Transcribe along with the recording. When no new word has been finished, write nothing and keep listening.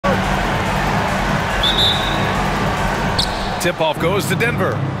Tip-off goes to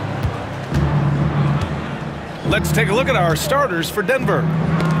Denver. Let's take a look at our starters for Denver.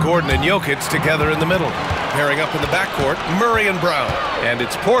 Gordon and Jokic together in the middle. Pairing up in the backcourt, Murray and Brown. And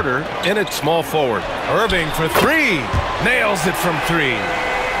it's Porter in at small forward. Irving for three. Nails it from three.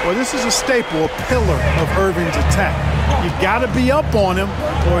 Well, this is a staple, a pillar of Irving's attack. You got to be up on him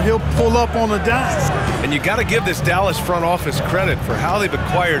or he'll pull up on a dime. And you got to give this Dallas front office credit for how they've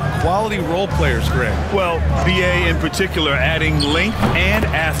acquired quality role players, Greg. Well, BA in particular adding length and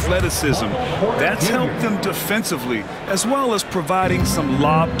athleticism. That's helped them defensively, as well as providing some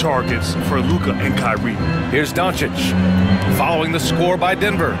lob targets for Luka and Kyrie. Here's Doncic, following the score by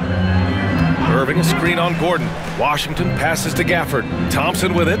Denver. Irving a screen on Gordon. Washington passes to Gafford.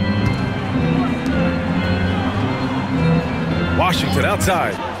 Thompson with it. Washington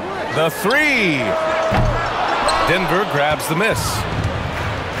outside. The three. Denver grabs the miss.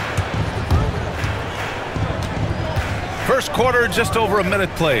 First quarter, just over a minute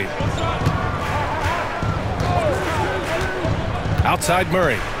played. Outside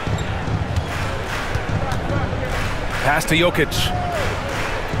Murray. Pass to Jokic.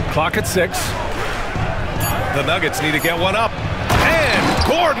 Clock at 6. The Nuggets need to get one up. And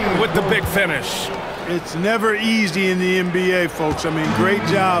Gordon with the big finish. It's never easy in the NBA, folks. I mean, great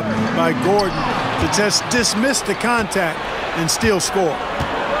job by Gordon to just dismiss the contact and still score.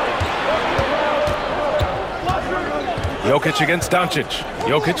 Jokic against Doncic.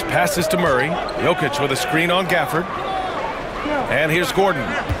 Jokic passes to Murray. Jokic with a screen on Gafford. And here's Gordon.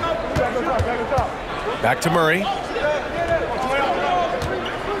 Back to Murray.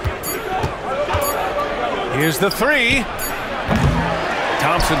 Here's the three.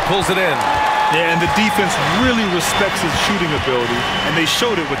 Thompson pulls it in. Yeah, and the defense really respects his shooting ability, and they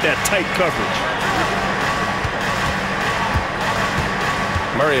showed it with that tight coverage.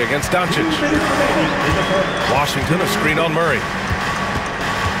 Murray against Doncic. Washington a screen on Murray.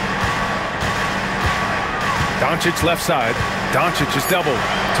 Doncic left side. Doncic is doubled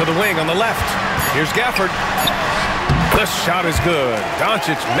to the wing on the left. Here's Gafford. The shot is good.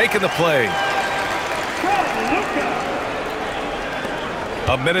 Doncic making the play.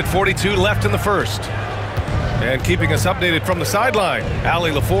 A minute 42 left in the first. And keeping us updated from the sideline,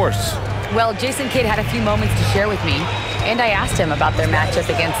 Allie LaForce. Well, Jason Kidd had a few moments to share with me, and I asked him about their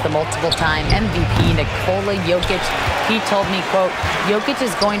matchup against the multiple-time MVP Nikola Jokic. He told me, quote, Jokic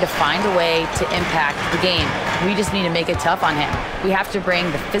is going to find a way to impact the game. We just need to make it tough on him. We have to bring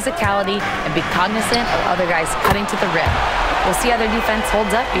the physicality and be cognizant of other guys cutting to the rim. We'll see how their defense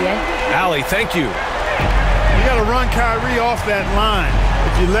holds up, B.A. Allie, thank you. You got to run Kyrie off that line.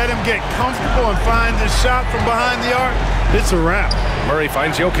 If you let him get comfortable and find this shot from behind the arc, it's a wrap. Murray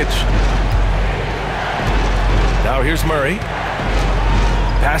finds Jokic. Now here's Murray.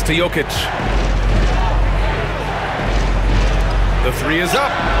 Pass to Jokic. The three is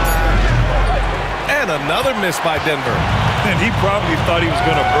up. And another miss by Denver. And he probably thought he was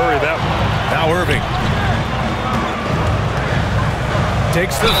going to bury that one. Now Irving.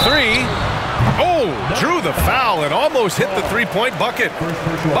 Takes the three. Oh, drew the foul and almost hit the three-point bucket.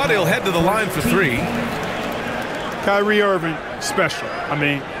 But he'll head to the line for three. Kyrie Irving, special. I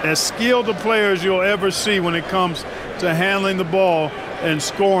mean, as skilled a player as you'll ever see when it comes to handling the ball and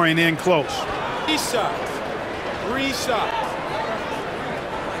scoring in close. 3 shots. 3 shots.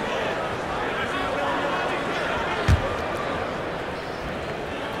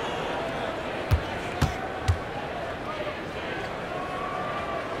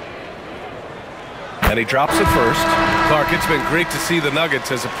 And he drops it first. Clark, it's been great to see the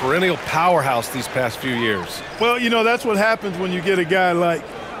Nuggets as a perennial powerhouse these past few years. Well, you know, that's what happens when you get a guy like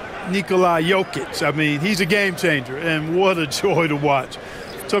Nikola Jokic. I mean, he's a game changer, and what a joy to watch.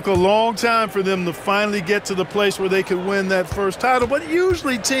 Took a long time for them to finally get to the place where they could win that first title, but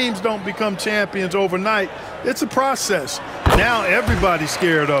usually teams don't become champions overnight. It's a process. Now everybody's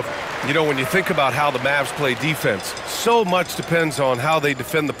scared of it. You know, when you think about how the Mavs play defense, so much depends on how they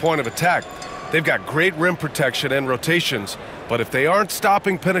defend the point of attack. They've got great rim protection and rotations, but if they aren't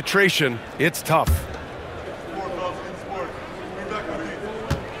stopping penetration, it's tough.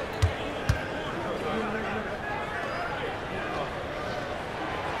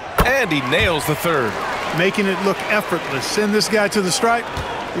 And he nails the third. Making it look effortless. Send this guy to the stripe,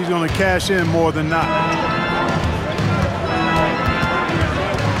 he's going to cash in more than not.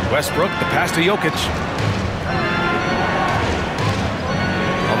 Westbrook, the pass to Jokic.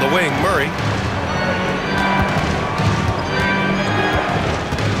 On the wing, Murray.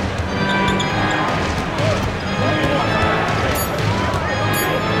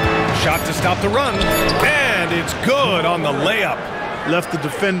 Shot to stop the run, and it's good on the layup. left the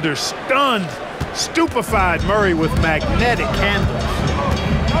defender stunned, stupefied. Murray with magnetic handles.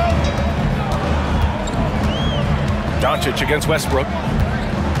 Doncic against Westbrook.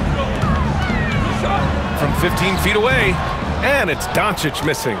 From 15 feet away, and it's Doncic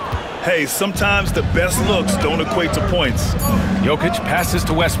missing. Hey, sometimes the best looks don't equate to points. Jokic passes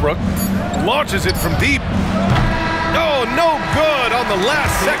to Westbrook, launches it from deep. Oh, no good on the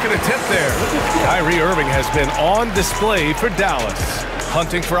last second attempt there. Kyrie Irving has been on display for Dallas,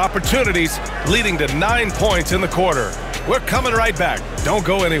 hunting for opportunities, leading to 9 points in the quarter. We're coming right back. Don't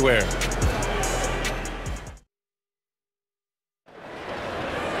go anywhere.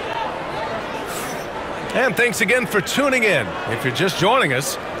 And thanks again for tuning in. If you're just joining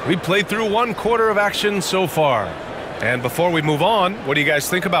us, we played through 1 quarter of action so far. And before we move on, what do you guys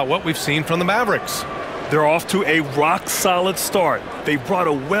think about what we've seen from the Mavericks? They're off to a rock-solid start. They brought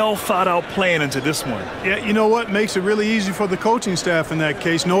a well-thought-out plan into this one. Yeah, you know what? Makes it really easy for the coaching staff in that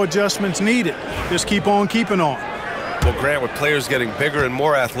case. No adjustments needed. Just keep on keeping on. Well, Grant, with players getting bigger and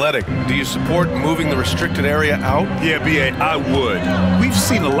more athletic, do you support moving the restricted area out? Yeah, B.A., I would. We've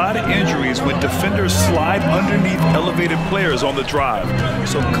seen a lot of injuries when defenders slide underneath elevated players on the drive.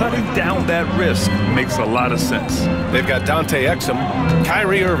 So cutting down that risk makes a lot of sense. They've got Dante Exum,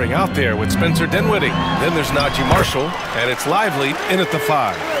 Kyrie Irving out there with Spencer Dinwiddie. Then there's Najee Marshall, and it's Lively in at the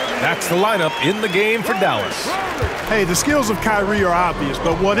 5. That's the lineup in the game for Dallas. Hey, the skills of Kyrie are obvious,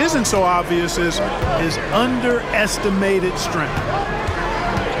 but what isn't so obvious is his underestimated strength.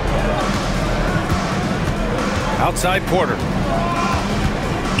 Outside Porter.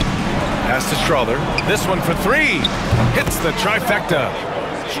 Pass to Strother. This one for 3. Hits the trifecta.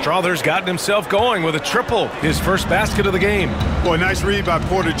 Strother's gotten himself going with a triple, his first basket of the game. Boy, nice read by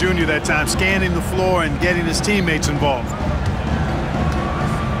Porter Jr. that time, scanning the floor and getting his teammates involved.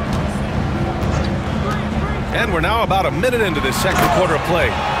 And we're now about a minute into this second quarter of play.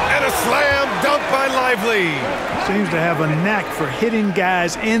 And a slam dunk by Lively. Seems to have a knack for hitting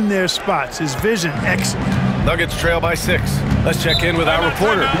guys in their spots. His vision, excellent. Nuggets trail by 6. Let's check in with our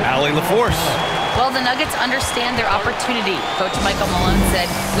reporter, Allie LaForce. Well, the Nuggets understand their opportunity. Coach Michael Malone said,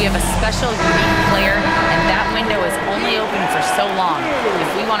 we have a special, unique player, and that window is only open for so long.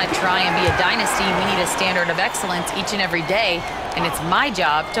 If we want to try and be a dynasty, we need a standard of excellence each and every day, and it's my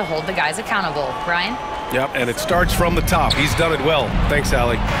job to hold the guys accountable. Brian? Yep, and it starts from the top. He's done it well. Thanks,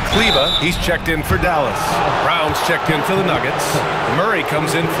 Allie. Kleba, he's checked in for Dallas. Brown's checked in for the Nuggets. Murray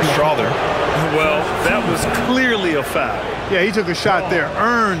comes in for Strother. Well, that was clearly a foul. Yeah, he took a shot there,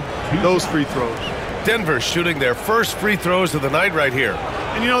 earned those free throws. Denver's shooting their first free throws of the night right here.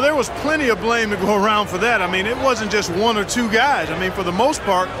 And, you know, there was plenty of blame to go around for that. I mean, it wasn't just 1 or 2 guys. I mean, for the most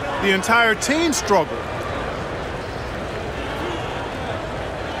part, the entire team struggled.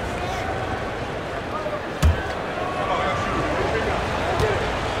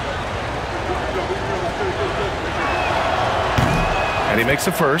 And he makes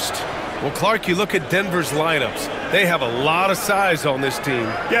a first. Well, Clark, you look at Denver's lineups. They have a lot of size on this team.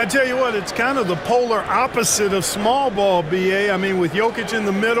 Yeah, I tell you what, it's kind of the polar opposite of small ball, B.A. I mean, with Jokic in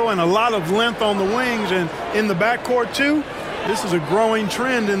the middle and a lot of length on the wings and in the backcourt, too, this is a growing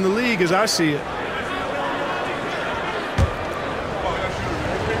trend in the league as I see it.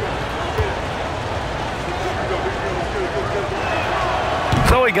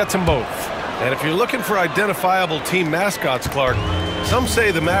 So he gets them both. And if you're looking for identifiable team mascots, Clark, some say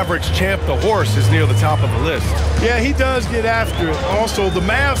the Mavericks champ, the horse, is near the top of the list. Yeah, he does get after it. Also, the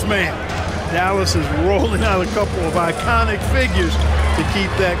Mavs man. Dallas is rolling out a couple of iconic figures to keep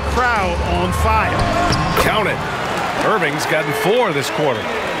that crowd on fire. Count it. Irving's gotten 4 this quarter.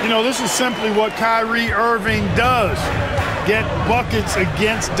 You know, this is simply what Kyrie Irving does. Get buckets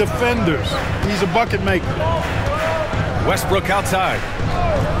against defenders. He's a bucket maker. Westbrook outside.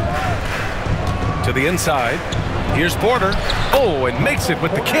 To the inside. Here's Porter. Oh, and makes it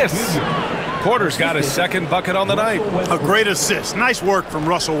with the kiss. Porter's got his second bucket on the night. A great assist. Nice work from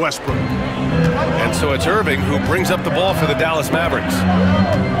Russell Westbrook. And so it's Irving who brings up the ball for the Dallas Mavericks.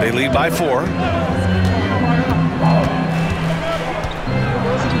 They lead by 4.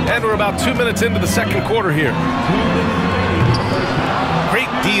 And we're about 2 minutes into the second quarter here. Great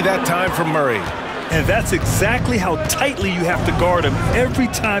D that time from Murray. And that's exactly how tightly you have to guard him every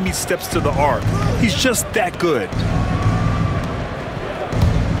time he steps to the arc. He's just that good.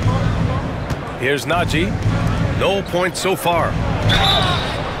 Here's Najee. No points so far.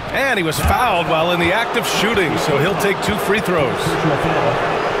 And he was fouled while in the act of shooting, so he'll take 2 free throws.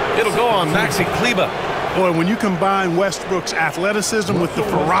 It'll go on Maxi Kleba. Boy, when you combine Westbrook's athleticism with the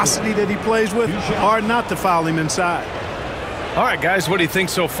ferocity that he plays with, hard not to foul him inside. All right, guys, what do you think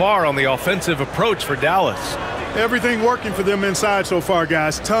so far on the offensive approach for Dallas? Everything working for them inside so far,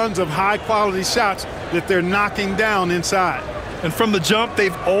 guys. Tons of high-quality shots that they're knocking down inside. And from the jump,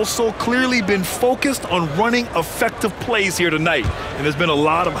 they've also clearly been focused on running effective plays here tonight. And there's been a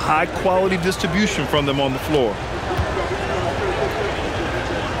lot of high-quality distribution from them on the floor.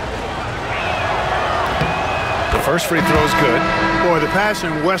 The first free throw is good. Boy, the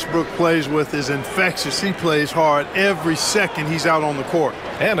passion Westbrook plays with is infectious. He plays hard every second he's out on the court.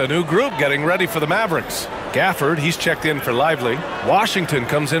 And a new group getting ready for the Mavericks. Gafford, he's checked in for Lively. Washington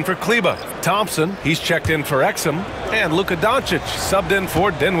comes in for Kleba. Thompson, he's checked in for Exum. And Luka Doncic subbed in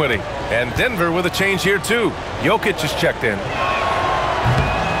for Dinwiddie. And Denver with a change here too. Jokic is checked in.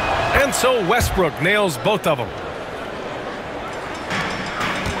 And so Westbrook nails both of them.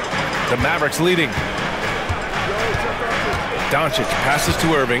 The Mavericks leading. Doncic passes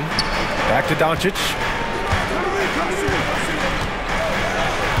to Irving. Back to Doncic.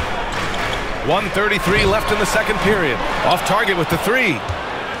 1:33 left in the second period. Off target with the three.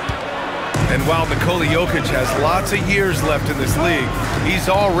 And while Nikola Jokic has lots of years left in this league, he's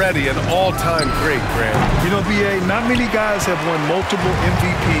already an all-time great, Grant. You know, B.A., not many guys have won multiple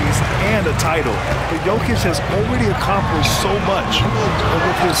MVPs and a title, but Jokic has already accomplished so much. And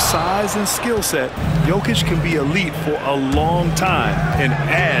with his size and skill set, Jokic can be elite for a long time and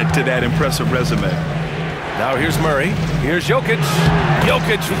add to that impressive resume. Now here's Murray. Here's Jokic.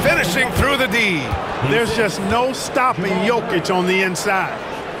 Jokic finishing through the D. There's just no stopping Jokic on the inside.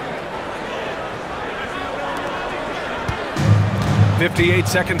 58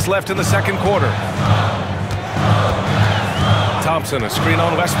 seconds left in the second quarter. Thompson, a screen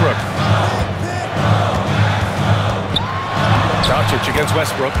on Westbrook. Doncic against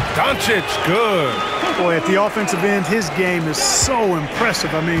Westbrook. Doncic, good. Boy, at the offensive end, his game is so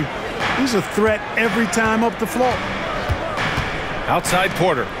impressive. I mean, he's a threat every time up the floor. Outside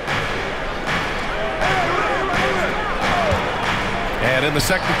Porter. And in the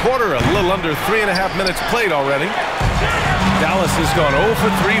second quarter, a little under 3.5 minutes played already. Dallas has gone 0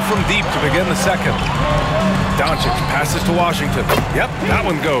 for 3 from deep to begin the second. Doncic passes to Washington. Yep, that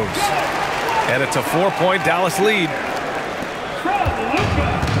one goes. And it's a 4-point Dallas lead.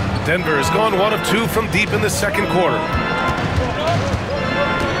 Denver has gone 1 of 2 from deep in the second quarter.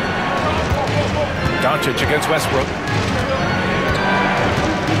 Doncic against Westbrook.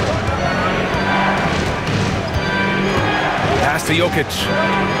 Pass to Jokic.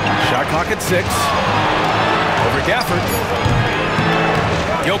 Shot clock at 6. Over Gafford.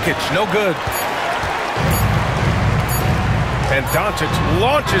 Jokic, no good. And Doncic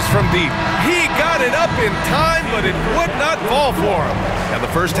launches from deep. He got it up in time, but it would not fall for him. And the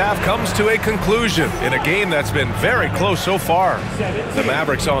first half comes to a conclusion in a game that's been very close so far. The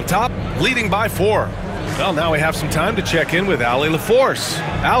Mavericks on top, leading by 4. Well, now we have some time to check in with Allie LaForce.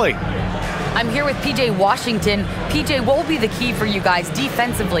 Allie. I'm here with PJ Washington. PJ, what will be the key for you guys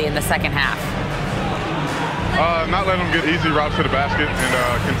defensively in the second half? Not letting them get easy routes to the basket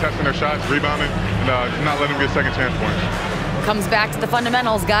and contesting their shots, rebounding, and not letting them get second chance points. Comes back to the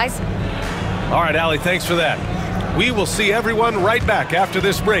fundamentals, guys. All right, Allie, thanks for that. We will see everyone right back after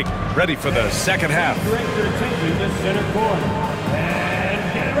this break, ready for the second half. And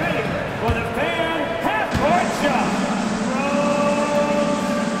get ready for the fan half-court shot.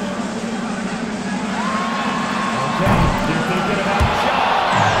 Okay, you're thinking about the shot.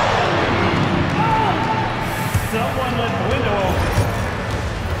 Someone let the window open.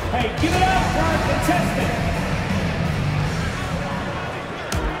 Hey, give it up for our contestant.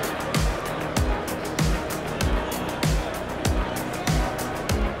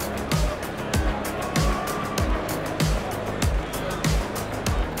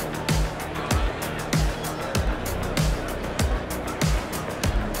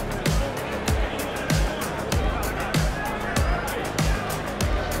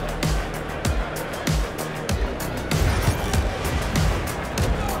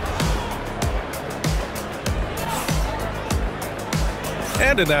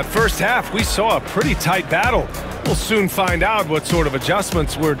 And in that first half, we saw a pretty tight battle. We'll soon find out what sort of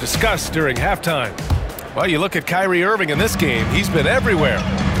adjustments were discussed during halftime. Well, you look at Kyrie Irving in this game, he's been everywhere.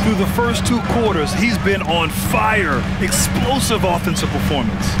 Through the first 2 quarters, he's been on fire. Explosive offensive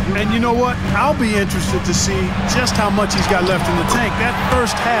performance. And you know what? I'll be interested to see just how much he's got left in the tank. That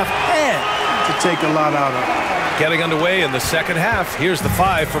first half had to take a lot out of it. Getting underway in the second half, here's the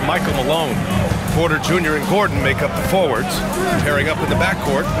 5 from Michael Malone. Porter Jr. and Gordon make up the forwards. Pairing up in the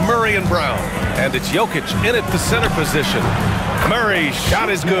backcourt, Murray and Brown. And it's Jokic in at the center position. Murray's shot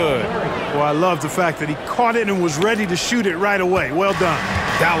is good. Well, I love the fact that he caught it and was ready to shoot it right away. Well done.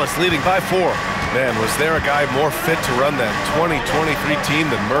 Dallas leading by 4. Man, was there a guy more fit to run that 2023 team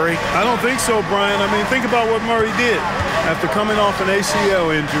than Murray? I don't think so, Brian. I mean, think about what Murray did. After coming off an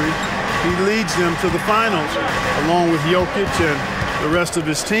ACL injury, he leads them to the finals along with Jokic and the rest of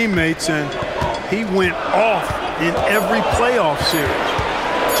his teammates, and he went off in every playoff series.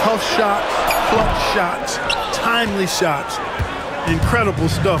 Tough shots, clutch shots, timely shots. Incredible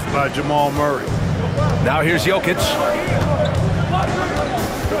stuff by Jamal Murray. Now here's Jokic.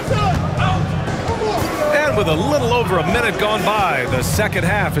 And with a little over a minute gone by, the second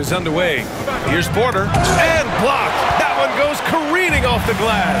half is underway. Here's Porter, and blocked. That one goes careening off the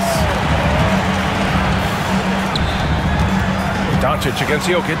glass. Doncic against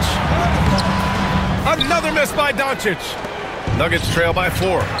Jokic. Another miss by Doncic. Nuggets trail by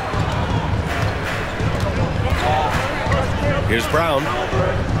 4. Here's Brown.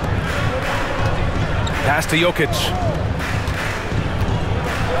 Pass to Jokic.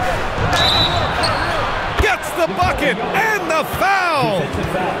 Gets the bucket and the foul.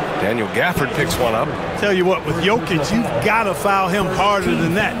 Daniel Gafford picks one up. Tell you what, with Jokic, you've got to foul him harder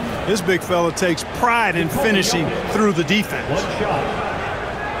than that. This big fella takes pride in finishing through the defense. One shot.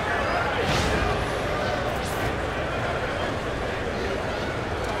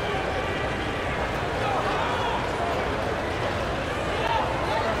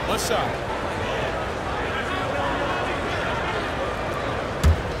 One shot.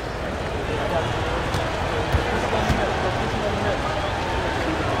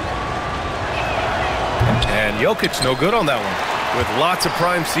 And Jokic no good on that one. With lots of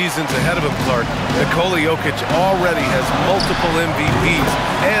prime seasons ahead of him, Clark, Nikola Jokic already has multiple MVPs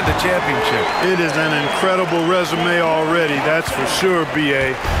and a championship. It is an incredible resume already, that's for sure,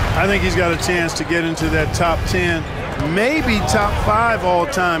 B.A. I think he's got a chance to get into that top 10, maybe top 5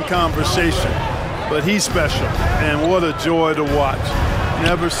 all-time conversation. But he's special, and what a joy to watch.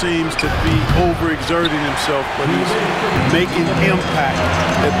 Never seems to be overexerting himself, but he's making impact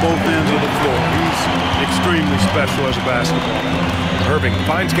at both ends of the floor. He's extremely special as a basketballer. Irving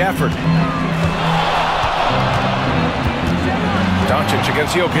finds Gafford. Doncic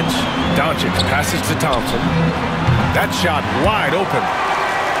against Jokic. Doncic passes to Thompson. That shot wide open.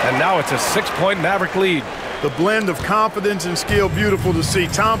 And now it's a 6-point Maverick lead. The blend of confidence and skill, beautiful to see.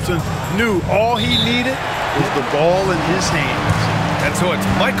 Thompson knew all he needed was the ball in his hands. And so it's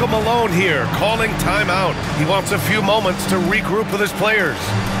Michael Malone here calling timeout. He wants a few moments to regroup with his players.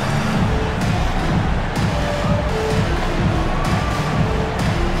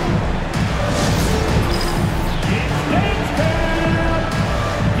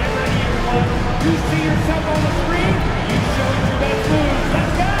 You see yourself on the screen, you showed your best moves.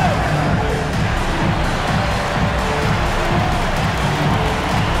 Let's go!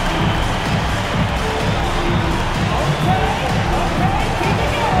 Okay, keep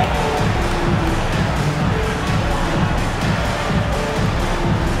it going.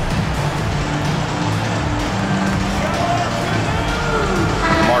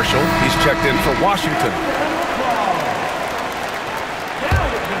 Marshall, he's checked in for Washington.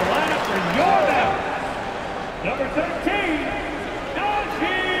 Number 13,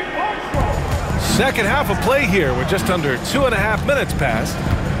 Marshall. Second half of play here with just under 2.5 minutes passed.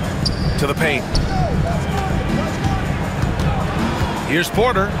 To the paint. Here's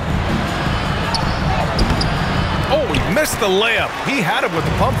Porter. Oh, he missed the layup. He had him with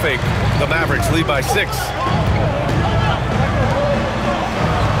the pump fake. The Mavericks lead by 6.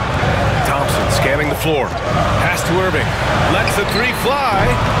 Thompson scanning the floor. Pass to Irving. Lets the 3 fly.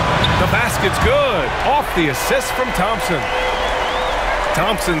 The basket's good. Off the assist from Thompson.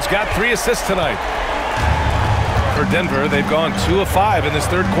 Thompson's got 3 assists tonight. For Denver, they've gone 2 of 5 in this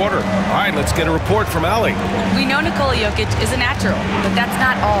third quarter. All right, let's get a report from Allie. We know Nikola Jokic is a natural, but that's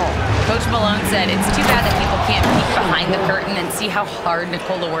not all. Coach Malone said it's too bad that people can't peek behind the curtain and see how hard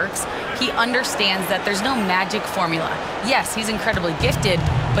Nikola works. He understands that there's no magic formula. Yes, he's incredibly gifted,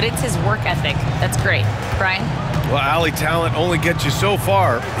 but it's his work ethic that's great. Brian? Well, Allie, talent only gets you so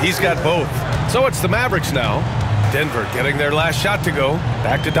far. He's got both. So it's the Mavericks now. Denver getting their last shot to go.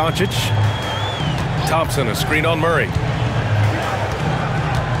 Back to Doncic. Thompson, a screen on Murray.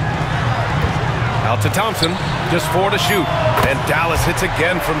 Out to Thompson. Just 4 to shoot. And Dallas hits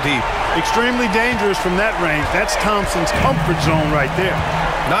again from deep. Extremely dangerous from that range. That's Thompson's comfort zone right there.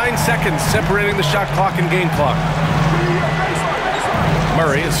 9 seconds separating the shot clock and game clock.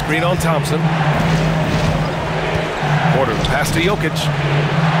 Murray, a screen on Thompson. Porter, pass to Jokic.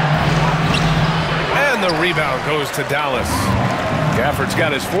 And the rebound goes to Dallas. Gafford's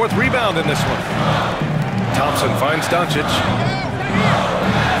got his 4th rebound in this one. Thompson finds Doncic.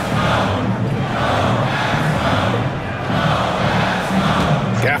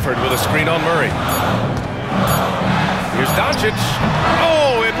 Gafford with a screen screen on Murray. Here's Doncic.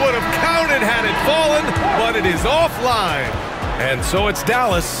 Oh, it would have counted had it fallen, but it is offline. And so it's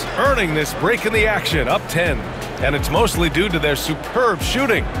Dallas earning this break in the action, up 10. And it's mostly due to their superb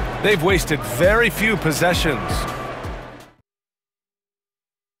shooting. They've wasted very few possessions.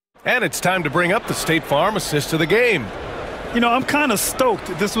 And it's time to bring up the State Farm assist of the game. You know, I'm kind of stoked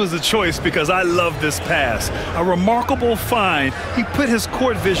this was a choice because I love this pass. A remarkable find. He put his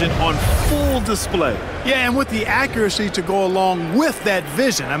court vision on full display. Yeah, and with the accuracy to go along with that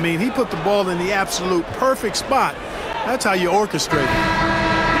vision. I mean, he put the ball in the absolute perfect spot. That's how you orchestrate it.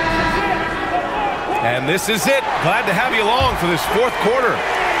 And this is it. Glad to have you along for this fourth quarter.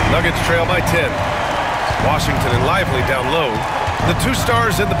 Nuggets trail by 10. Washington and Lively down low. The two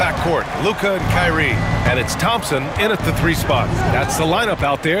stars in the backcourt, Luka and Kyrie. And it's Thompson in at the 3 spot. That's the lineup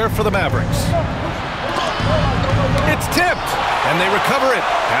out there for the Mavericks. It's tipped, and they recover it.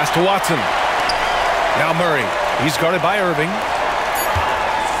 Pass to Watson. Now Murray. He's guarded by Irving.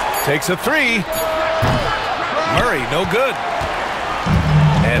 Takes a 3. Murray, no good.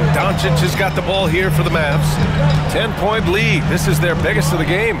 And Doncic has got the ball here for the Mavs. 10-point lead. This is their biggest of the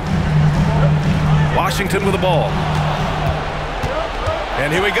game. Washington with the ball.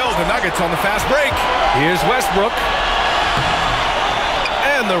 And here we go, the Nuggets on the fast break. Here's Westbrook.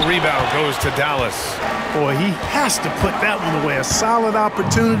 And the rebound goes to Dallas. Boy, he has to put that one away. A solid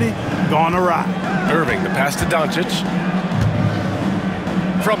opportunity, gone awry. Irving, the pass to Doncic.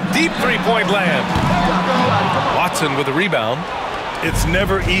 From deep three-point land. Watson with the rebound. It's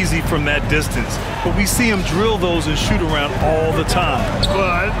never easy from that distance, but we see him drill those and shoot around all the time.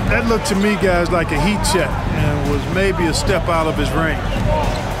 Well, that looked to me, guys, like a heat check and was maybe a step out of his range.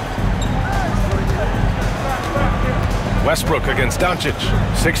 Westbrook against Doncic.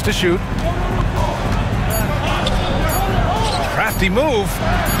 6 to shoot. Crafty move.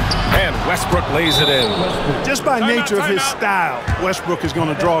 And Westbrook lays it in. Just by nature of his style, Westbrook is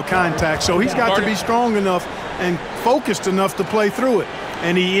going to draw contact, so he's got to be strong enough and focused enough to play through it.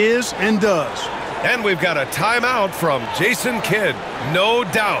 And he is and does. And we've got a timeout from Jason Kidd. No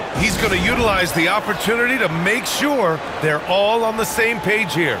doubt he's going to utilize the opportunity to make sure they're all on the same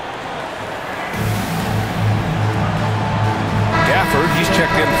page here. Gafford, he's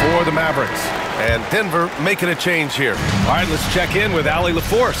checked in for the Mavericks. And Denver making a change here. All right, let's check in with Allie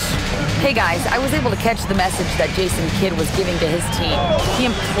LaForce. Hey guys, I was able to catch the message that Jason Kidd was giving to his team. He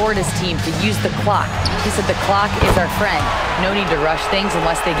implored his team to use the clock. He said the clock is our friend. No need to rush things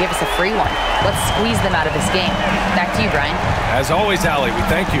unless they give us a free one. Let's squeeze them out of this game. Back to you, Brian. As always, Allie, we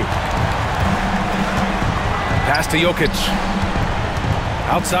thank you. Pass to Jokic.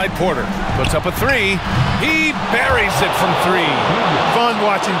 Outside Porter. Puts up a 3. He buries it from 3. Fun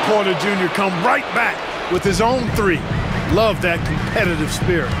watching Porter Jr. come right back with his own 3. Love that competitive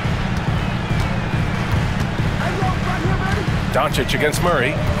spirit. Doncic against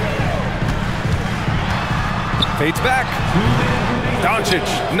Murray. Fades back. Doncic,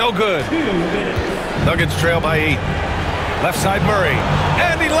 no good. Nuggets trail by 8. Left side Murray.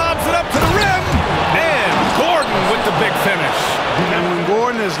 And he lobs it up to the rim. And Gordon with the big finish. And when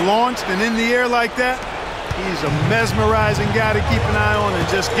Gordon is launched and in the air like that, he's a mesmerizing guy to keep an eye on and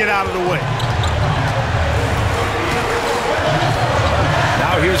just get out of the way.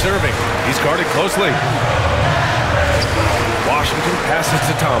 Now here's Irving. He's guarded closely. Washington passes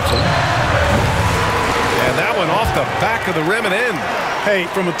to Thompson. And that one off the back of the rim and in. Hey,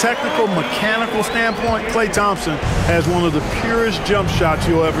 from a technical, mechanical standpoint, Klay Thompson has one of the purest jump shots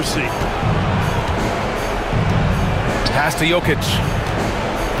you'll ever see. Pass to Jokic.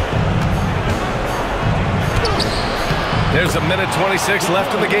 There's a minute 26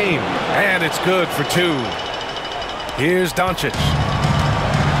 left in the game. And it's good for 2. Here's Doncic.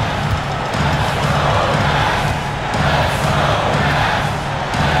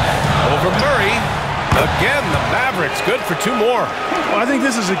 Over Murray. Again, the Mavericks good for 2 more. Well, I think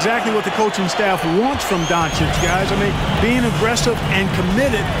this is exactly what the coaching staff wants from Doncic, guys. I mean, being aggressive and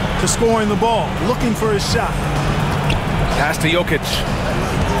committed to scoring the ball, looking for his shot. Pass to Jokic.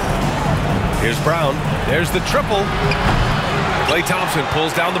 Here's Brown. There's the triple. Klay Thompson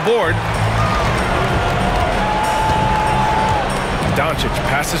pulls down the board. Doncic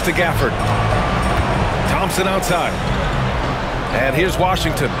passes to Gafford. Thompson outside. And here's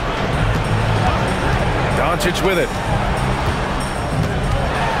Washington. Doncic with it.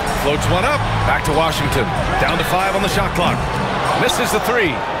 Floats one up. Back to Washington. Down to 5 on the shot clock. Misses the 3.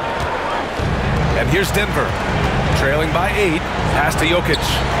 And here's Denver. Trailing by 8. Pass to Jokic.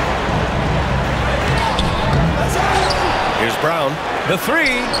 Here's Brown. The 3.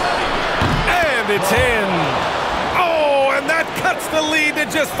 And it's in. Oh, and that That cuts the lead to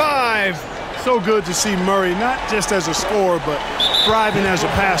just 5. So good to see Murray, not just as a scorer, but thriving as a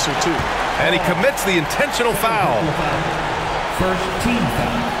passer, too. And he commits the intentional foul. First team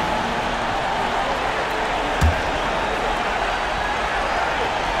foul.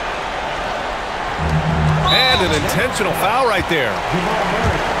 And an intentional foul right there.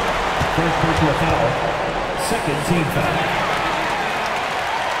 First personal foul. Second team foul.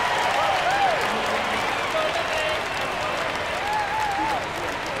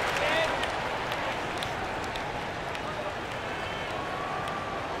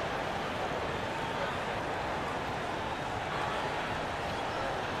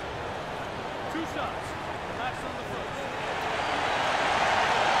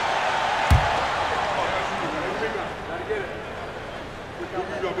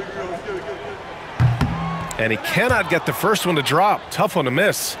 And he cannot get the first one to drop. Tough one to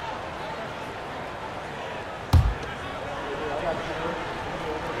miss.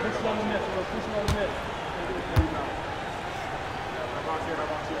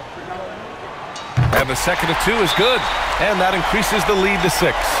 And the second of 2 is good. And that increases the lead to 6.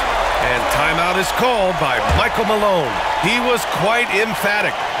 And timeout is called by Michael Malone. He was quite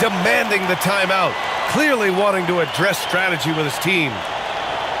emphatic, demanding the timeout, clearly wanting to address strategy with his team.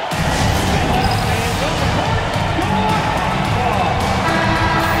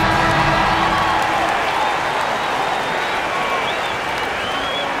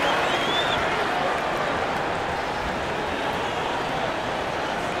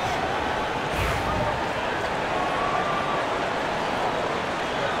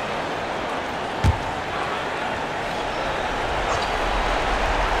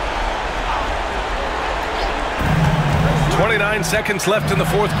 Seconds left in the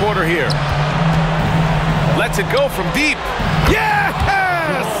fourth quarter here. Lets it go from deep.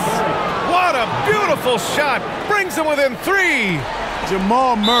 Yes! What a beautiful shot. Brings him within 3.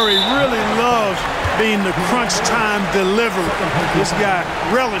 Jamal Murray really loves being the crunch time deliverer. This guy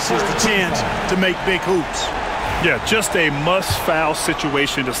relishes the chance to make big hoops. Yeah, just a must-foul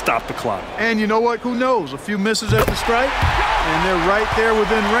situation to stop the clock. And you know what? Who knows? A few misses at the stripe, and they're right there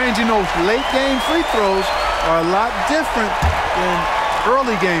within range. You know, late-game free throws are a lot different than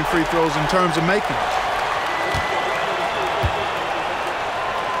early-game free throws in terms of making.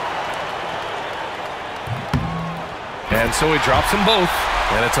 And so he drops them both,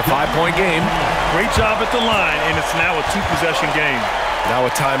 and it's a 5-point game. Great job at the line, and it's now a 2-possession game. Now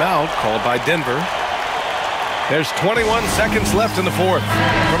a timeout called by Denver. There's 21 seconds left in the fourth.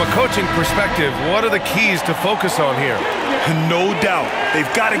 From a coaching perspective, what are the keys to focus on here? No doubt.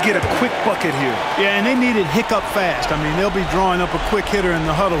 They've got to get a quick bucket here. Yeah, and they need it hiccup fast. I mean, they'll be drawing up a quick hitter in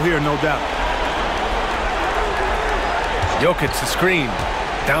the huddle here, no doubt. Jokic the screen.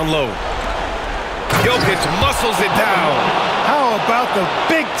 Down low. Jokic muscles it down. How about the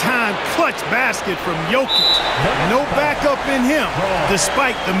big-time clutch basket from Jokic? No backup in him,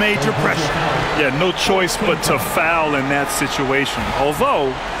 despite the major pressure. Yeah, no choice but to foul in that situation.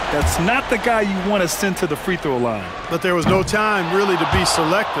 Although, that's not the guy you want to send to the free throw line. But there was no time really to be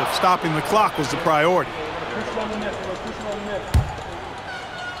selective. Stopping the clock was the priority.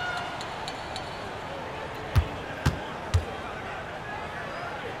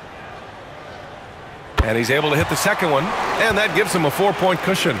 And he's able to hit the second one, and that gives him a 4-point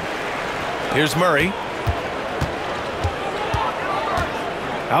cushion. Here's Murray.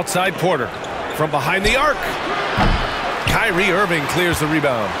 Outside Porter. From behind the arc. Kyrie Irving clears the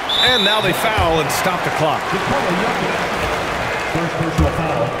rebound. And now they foul and stop the clock. First personal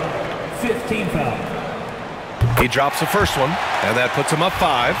foul. 15 foul. He drops the first one, and that puts him up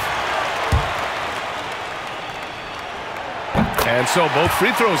 5. And so both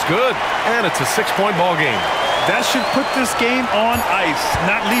free throws good, and it's a 6-point ball game. That should put this game on ice,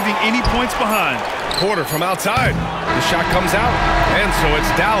 not leaving any points behind. Porter from outside. The shot comes out, and so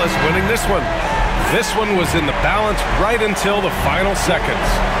it's Dallas winning this one. This one was in the balance right until the final seconds.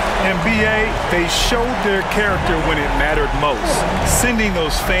 NBA, they showed their character when it mattered most, sending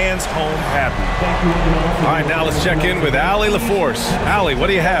those fans home happy. All right, now let's check in with Allie LaForce. Allie, what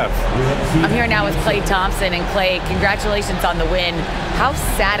do you have? I'm here now with Klay Thompson. And Klay, congratulations on the win. How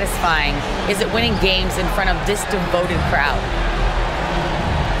satisfying is it winning games in front of this devoted crowd?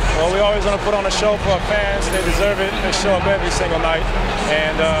 Well, we always want to put on a show for our fans. They deserve it. They show up every single night.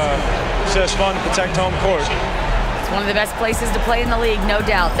 And it's just fun to protect home court. It's one of the best places to play in the league, no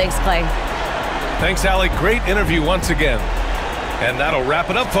doubt. Thanks, Klay. Thanks, Allie. Great interview once again. And that'll wrap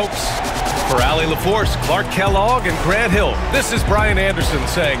it up, folks. For Allie LaForce, Clark Kellogg, and Grant Hill, this is Brian Anderson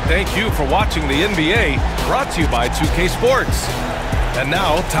saying thank you for watching the NBA, brought to you by 2K Sports. And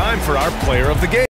now, time for our player of the game.